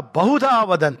vipra bahudha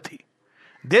vadanti.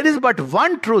 There is but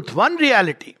one truth, one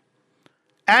reality.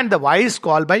 And the wise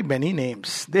call by many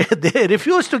names. They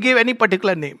refuse to give any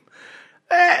particular name.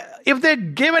 If they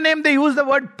give a name, they use the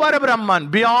word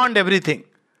Parabrahman, beyond everything.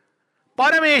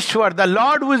 Parameshwar, the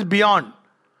Lord who is beyond.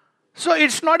 So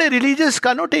it's not a religious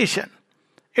connotation.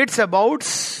 It's about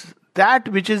that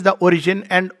which is the origin,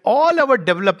 and all our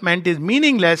development is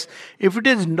meaningless if it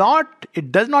does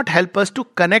not help us to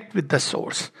connect with the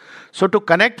source. So to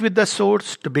connect with the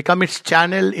source, to become its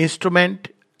channel, instrument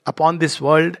upon this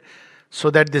world, so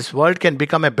that this world can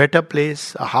become a better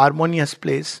place, a harmonious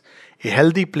place, a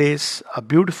healthy place, a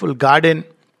beautiful garden,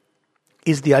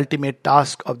 is the ultimate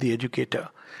task of the educator.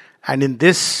 And in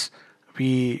this,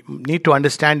 we need to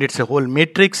understand it's a whole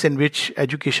matrix in which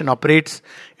education operates.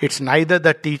 It's neither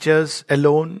the teachers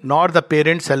alone, nor the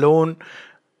parents alone.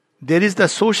 There is the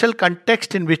social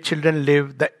context in which children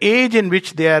live, the age in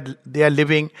which they are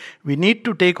living. We need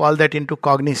to take all that into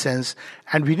cognizance,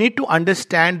 and we need to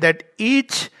understand that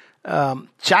each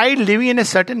child living in a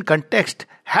certain context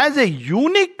has a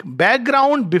unique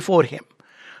background before him.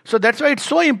 So that's why it's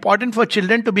so important for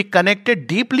children to be connected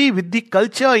deeply with the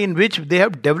culture in which they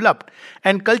have developed.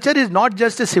 And culture is not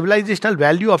just a civilizational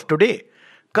value of today.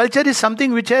 Culture is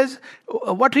something which has,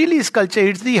 what really is culture?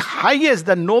 It's the highest,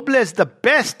 the noblest, the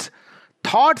best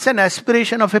thoughts and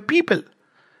aspiration of a people.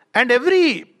 And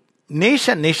every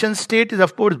nation state is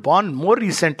of course born more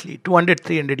recently, 200,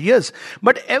 300 years.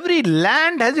 But every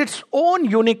land has its own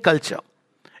unique culture.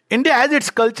 India has its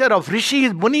culture of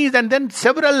rishis, munis, and then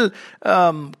several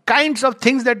kinds of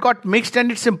things that got mixed,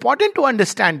 and it's important to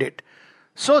understand it.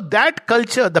 So that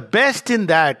culture, the best in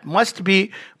that, must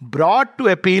be brought to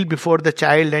appeal before the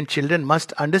child, and children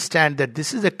must understand that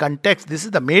this is a context, this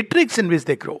is the matrix in which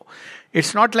they grow.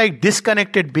 It's not like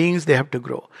disconnected beings they have to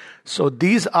grow. So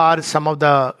these are some of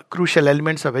the crucial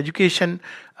elements of education.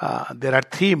 There are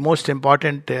three most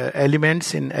important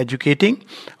elements in educating.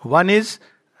 One is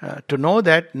to know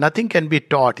that nothing can be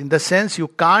taught. In the sense, you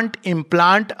can't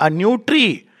implant a new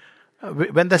tree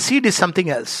when the seed is something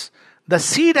else. The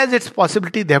seed has its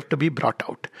possibility, they have to be brought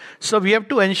out. So we have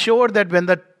to ensure that when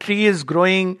the tree is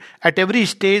growing, at every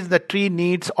stage the tree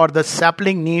needs, or the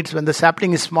sapling needs, when the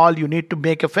sapling is small, you need to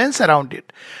make a fence around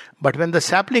it. But when the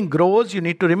sapling grows, you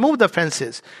need to remove the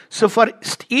fences. So for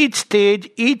each stage,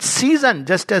 each season,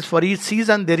 just as for each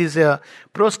season there is a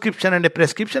proscription and a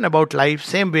prescription about life,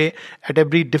 same way at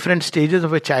every different stages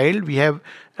of a child, we have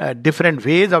different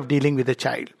ways of dealing with a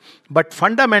child. But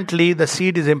fundamentally, the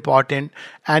seed is important,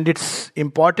 and it's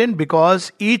important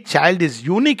because each child is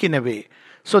unique in a way.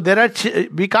 So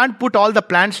we can't put all the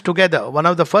plants together. One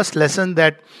of the first lessons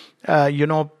that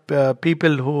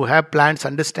people who have plants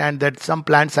understand that some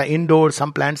plants are indoors,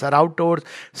 some plants are outdoors,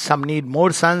 some need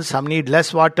more sun, some need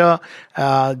less water.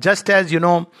 Just as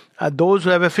those who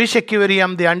have a fish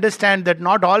aquarium, they understand that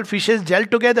not all fishes gel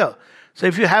together. So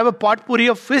if you have a potpourri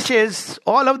of fishes,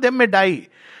 all of them may die.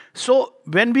 So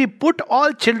when we put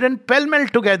all children pell-mell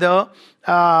together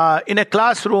in a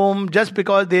classroom just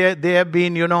because they have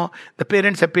been, the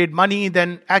parents have paid money,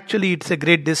 then actually it's a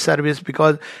great disservice,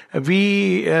 because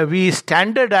we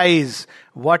standardize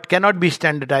what cannot be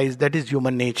standardized, that is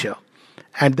human nature.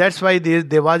 And that's why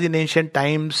there was in ancient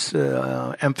times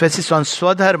emphasis on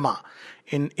swadharma.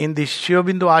 In the Sri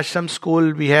Aurobindo Ashram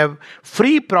school, we have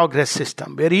free progress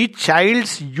system where each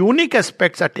child's unique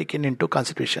aspects are taken into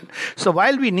consideration. So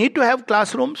while we need to have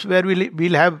classrooms where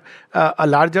we'll have a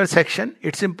larger section,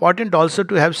 it's important also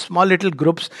to have small little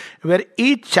groups where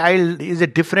each child is a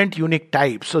different unique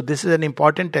type. So this is an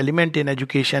important element in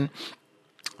education.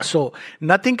 So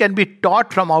nothing can be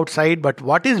taught from outside, but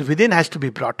what is within has to be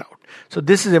brought out. So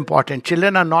this is important.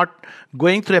 Children are not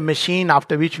going through a machine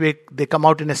after which they come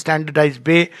out in a standardized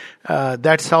way.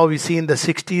 That's how we see in the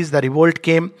 60s the revolt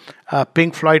came.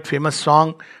 Pink Floyd famous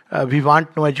song, We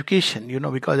Want No Education,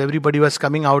 because everybody was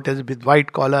coming out with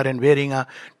white collar and wearing a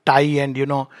tie and,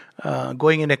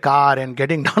 going in a car and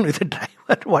getting down with a driver.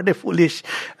 What a foolish,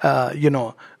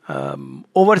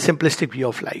 oversimplistic view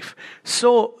of life.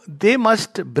 So they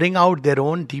must bring out their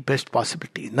own deepest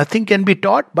possibility. Nothing can be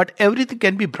taught, but everything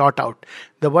can be brought out.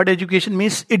 The word education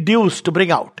means educe, to bring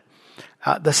out.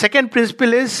 The second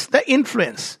principle is the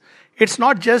influence. It's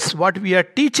not just what we are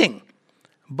teaching,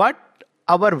 but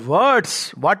our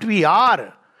words, what we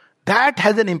are, that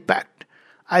has an impact.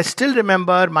 I still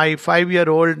remember my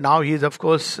 5-year-old, now he is of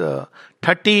course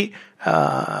 30,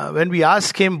 when we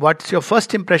ask him, what's your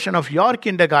first impression of your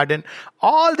kindergarten?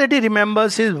 All that he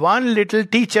remembers is one little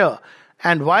teacher.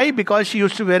 And why? Because she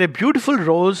used to wear a beautiful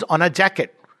rose on a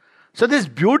jacket. So this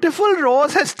beautiful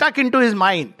rose has stuck into his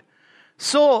mind.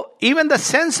 So even the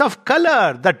sense of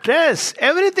color, the dress,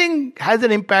 everything has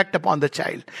an impact upon the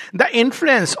child. The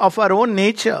influence of our own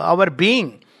nature, our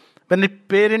being. When a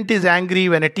parent is angry,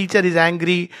 when a teacher is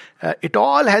angry, it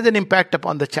all has an impact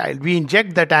upon the child. We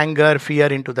inject that anger, fear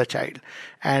into the child.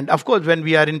 And of course, when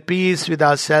we are in peace with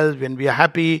ourselves, when we are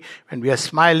happy, when we are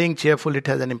smiling, cheerful, it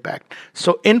has an impact.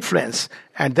 So influence.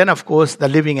 And then of course, the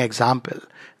living example.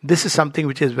 This is something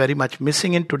which is very much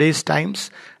missing in today's times.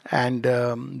 And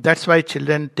that's why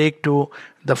children take to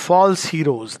the false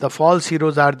heroes. The false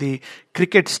heroes are the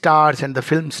cricket stars and the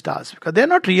film stars, because they're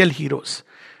not real heroes.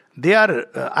 They are,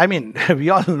 we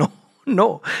all know.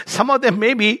 No, some of them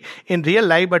may be in real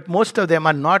life, but most of them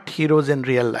are not heroes in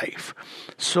real life.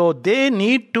 So they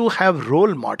need to have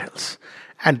role models.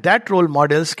 And that role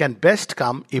models can best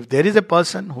come if there is a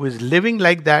person who is living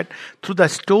like that through the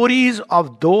stories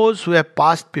of those who have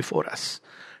passed before us.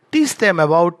 Teach them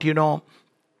about,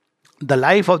 the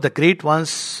life of the great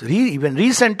ones, even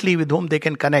recently with whom they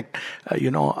can connect.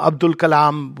 Abdul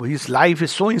Kalam, his life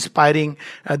is so inspiring.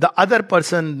 The other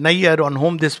person, Nayyar, on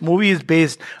whom this movie is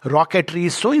based, rocketry,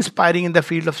 is so inspiring in the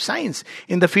field of science,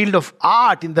 in the field of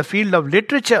art, in the field of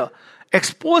literature.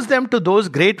 Expose them to those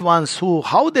great ones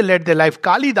how they led their life.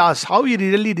 Kalidas, how he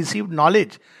really received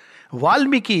knowledge.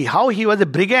 Valmiki, how he was a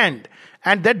brigand.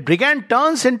 And that brigand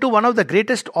turns into one of the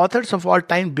greatest authors of all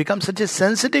time, becomes such a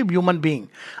sensitive human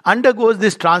being, undergoes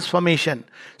this transformation.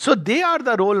 So they are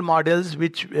the role models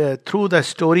which, through the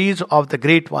stories of the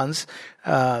great ones,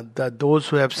 those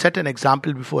who have set an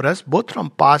example before us, both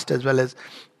from past as well as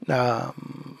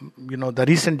the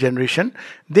recent generation,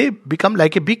 they become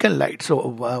like a beacon light. So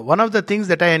one of the things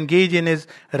that I engage in is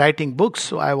writing books.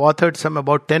 So I've authored some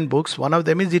about 10 books. One of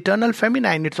them is Eternal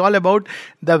Feminine. It's all about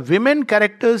the women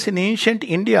characters in ancient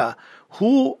India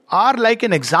who are like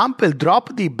an example.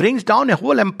 Draupadi brings down a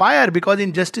whole empire because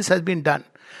injustice has been done.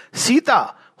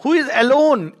 Sita, who is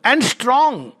alone and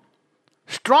strong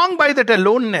by that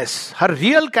aloneness, her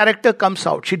real character comes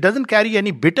out. She doesn't carry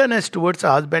any bitterness towards her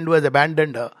husband who has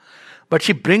abandoned her. But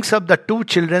she brings up the 2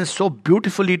 children so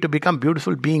beautifully to become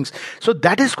beautiful beings. So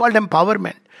that is called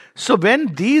empowerment. So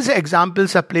when these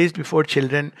examples are placed before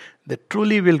children, they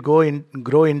truly will grow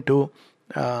into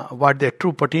what their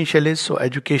true potential is. So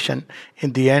education,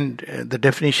 in the end, the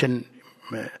definition,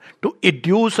 to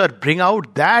educe or bring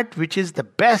out that which is the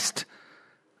best,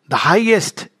 the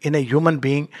highest in a human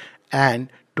being, and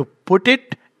to put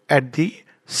it at the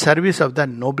service of the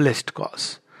noblest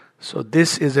cause. So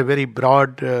this is a very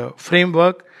broad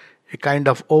framework, a kind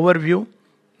of overview.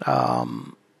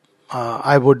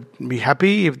 I would be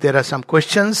happy if there are some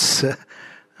questions.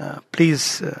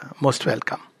 Please, most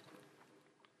welcome.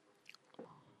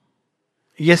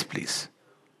 Yes, please.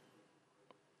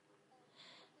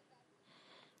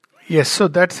 Yes, so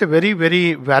that's a very,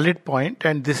 very valid point,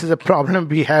 and this is a problem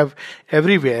we have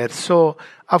everywhere. So,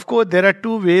 of course, there are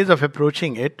 2 ways of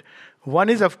approaching it. One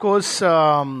is, of course,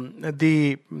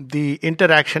 the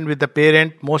interaction with the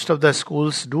parent. Most of the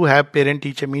schools do have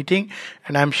parent-teacher meeting,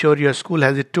 and I'm sure your school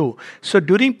has it too. So,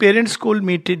 during parent-school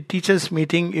meeting, teachers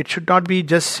meeting, it should not be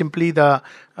just simply the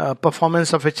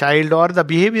performance of a child or the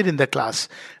behavior in the class,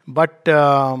 but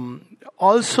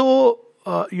also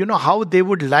how they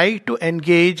would like to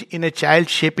engage in a child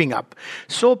shaping up.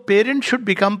 So parents should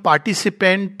become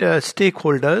participant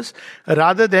stakeholders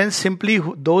rather than simply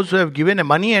those who have given a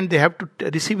money and they have to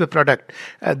receive a product.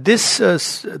 This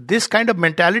kind of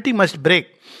mentality must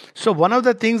break. So one of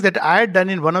the things that I had done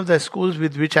in one of the schools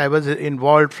with which I was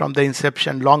involved from the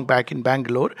inception long back in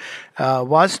Bangalore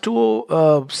was to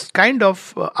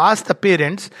ask the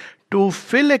parents to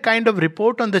fill a kind of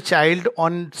report on the child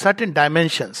on certain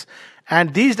dimensions.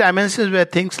 And these dimensions were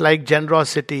things like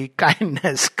generosity,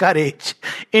 kindness, courage,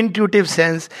 intuitive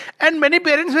sense. And many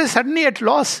parents were suddenly at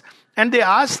loss. And they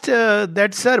asked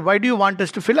that, sir, why do you want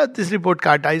us to fill out this report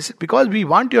card? I said, because we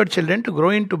want your children to grow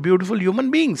into beautiful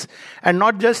human beings and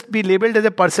not just be labeled as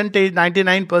a percentage,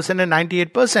 99% and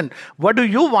 98%. What do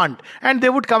you want? And they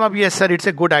would come up, yes, sir, it's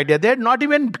a good idea. They had not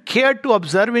even cared to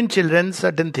observe in children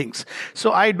certain things.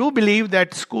 So I do believe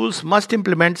that schools must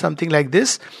implement something like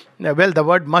this. Well, the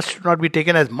word must should not be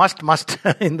taken as must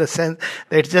in the sense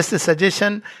that it's just a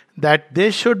suggestion that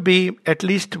there should be at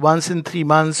least once in 3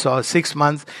 months or 6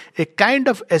 months a kind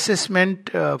of assessment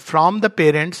from the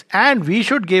parents, and we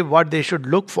should give what they should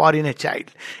look for in a child.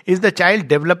 Is the child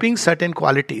developing certain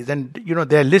qualities? And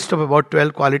there are a list of about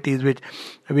 12 qualities which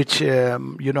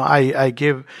I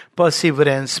give: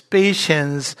 perseverance,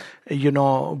 patience,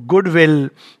 goodwill,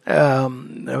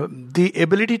 the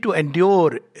ability to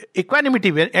endure, equanimity,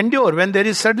 endure when there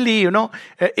is suddenly,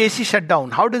 AC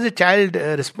shutdown. How does a child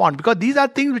respond? Because these are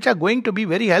things which are going to be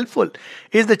very helpful.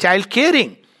 Is the child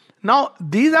caring? Now,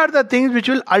 these are the things which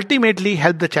will ultimately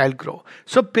help the child grow.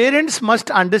 So parents must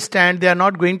understand they are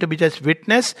not going to be just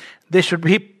witness. They should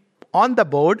be on the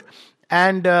board.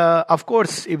 And of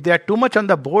course, if they are too much on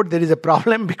the board, there is a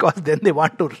problem, because then they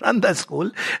want to run the school.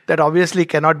 That obviously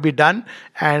cannot be done.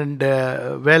 And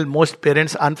most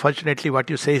parents, unfortunately, what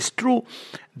you say is true.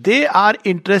 They are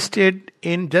interested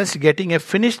in just getting a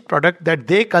finished product that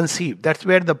they conceive. That's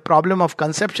where the problem of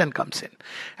conception comes in.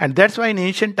 And that's why in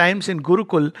ancient times in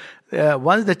Gurukul,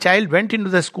 once the child went into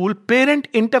the school, parent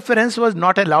interference was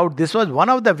not allowed. This was one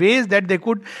of the ways that they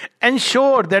could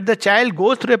ensure that the child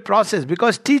goes through a process,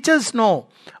 because teachers know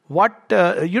what,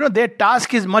 their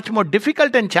task is much more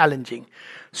difficult and challenging.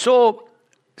 So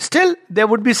still there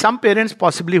would be some parents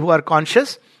possibly who are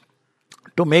conscious,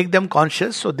 to make them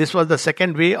conscious. So this was the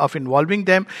second way of involving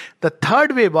them. The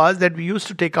third way was that we used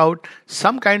to take out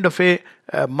some kind of a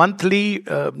monthly,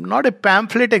 not a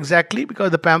pamphlet exactly,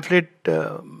 because the pamphlet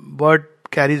word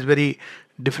carries very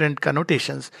different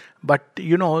connotations, but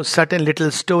certain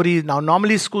little stories. Now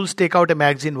normally schools take out a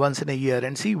magazine once in a year,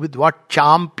 and see with what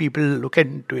charm people look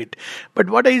into it. But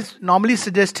what I normally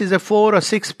suggest is a 4 or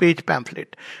 6 page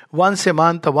pamphlet, once a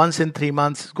month or once in 3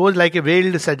 months. It goes like a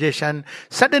veiled suggestion,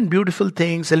 certain beautiful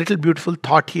things, a little beautiful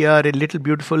thought here, a little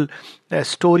beautiful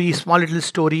story, small little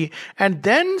story, and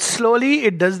then slowly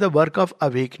it does the work of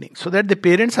awakening, so that the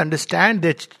parents understand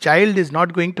that child is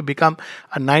not going to become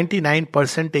a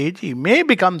 99%. He may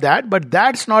become that, but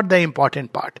that's not the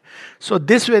important part. So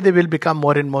this way they will become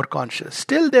more and more conscious.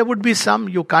 Still there would be some,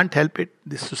 you can't help it.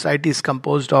 This society is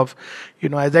composed of,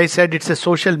 as I said, it's a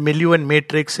social milieu and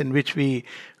matrix in which we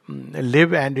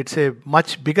live, and it's a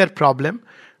much bigger problem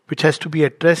which has to be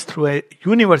addressed through a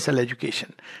universal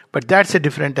education. But that's a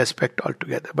different aspect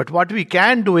altogether. But what we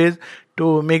can do is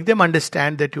to make them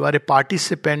understand that you are a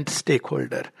participant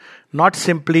stakeholder. Not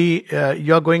simply,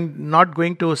 you're not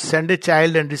going to send a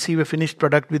child and receive a finished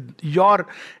product with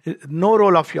no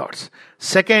role of yours.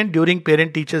 Second, during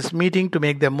parent-teachers meeting, to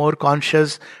make them more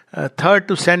conscious. Third,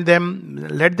 to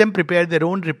let them prepare their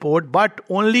own report, but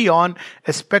only on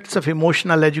aspects of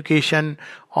emotional education,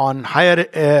 on higher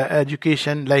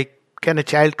education, like can a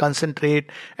child concentrate,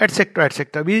 etc.,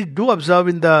 etc. We do observe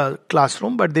in the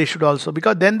classroom, but they should also,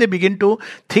 because then they begin to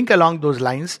think along those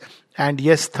lines. And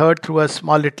yes, third, through a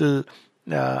small little,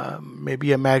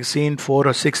 maybe a magazine, 4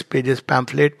 or 6 pages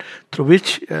pamphlet, through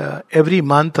which every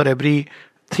month or every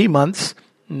 3 months,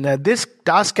 this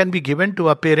task can be given to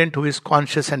a parent who is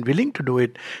conscious and willing to do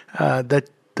it. That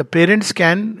the parents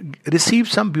can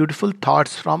receive some beautiful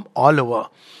thoughts from all over,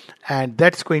 and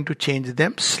that's going to change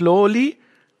them slowly,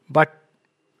 but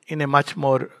in a much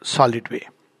more solid way.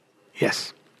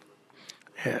 Yes.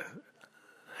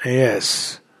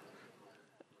 Yes.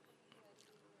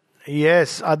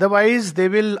 Yes, otherwise they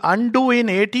will undo in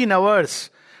 18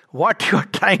 hours what you are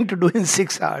trying to do in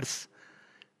 6 hours.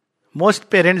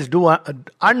 Most parents do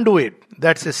undo it.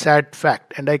 That's a sad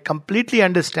fact. And I completely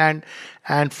understand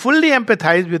and fully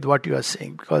empathize with what you are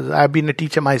saying, because I have been a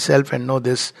teacher myself and know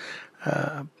this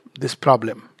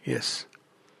problem. Yes.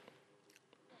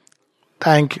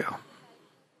 Thank you.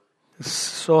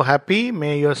 So happy.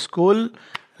 May your school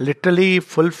literally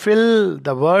fulfill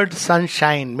the word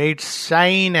sunshine. May it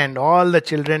shine and all the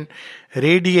children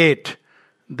radiate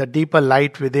the deeper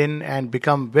light within and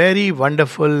become very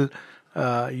wonderful,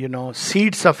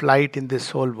 seeds of light in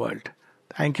this whole world.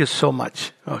 Thank you so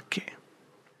much. Okay.